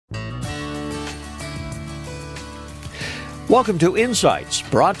Welcome to Insights,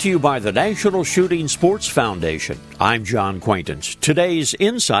 brought to you by the National Shooting Sports Foundation. I'm John Quaintance. Today's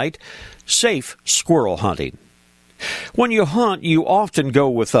insight, safe squirrel hunting. When you hunt, you often go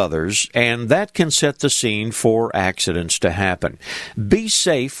with others, and that can set the scene for accidents to happen. Be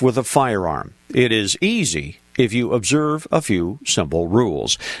safe with a firearm. It is easy if you observe a few simple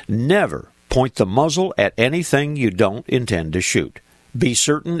rules. Never point the muzzle at anything you don't intend to shoot. Be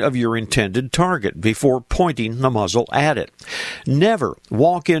certain of your intended target before pointing the muzzle at it. Never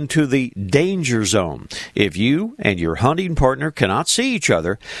walk into the danger zone. If you and your hunting partner cannot see each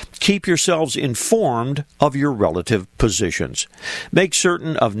other, keep yourselves informed of your relative positions. Make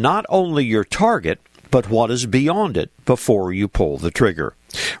certain of not only your target, but what is beyond it before you pull the trigger.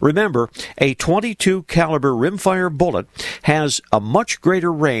 Remember, a .22 caliber rimfire bullet has a much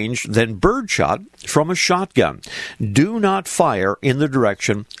greater range than birdshot from a shotgun. Do not fire in the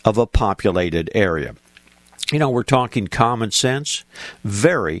direction of a populated area. You know, we're talking common sense,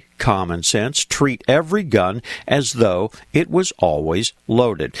 very common sense. Treat every gun as though it was always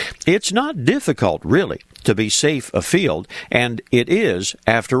loaded. It's not difficult, really, to be safe afield, and it is,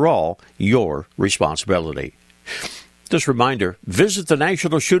 after all, your responsibility. This reminder, visit the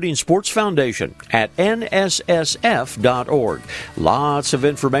National Shooting Sports Foundation at nssf.org. Lots of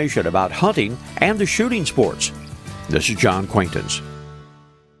information about hunting and the shooting sports. This is John Quaintance.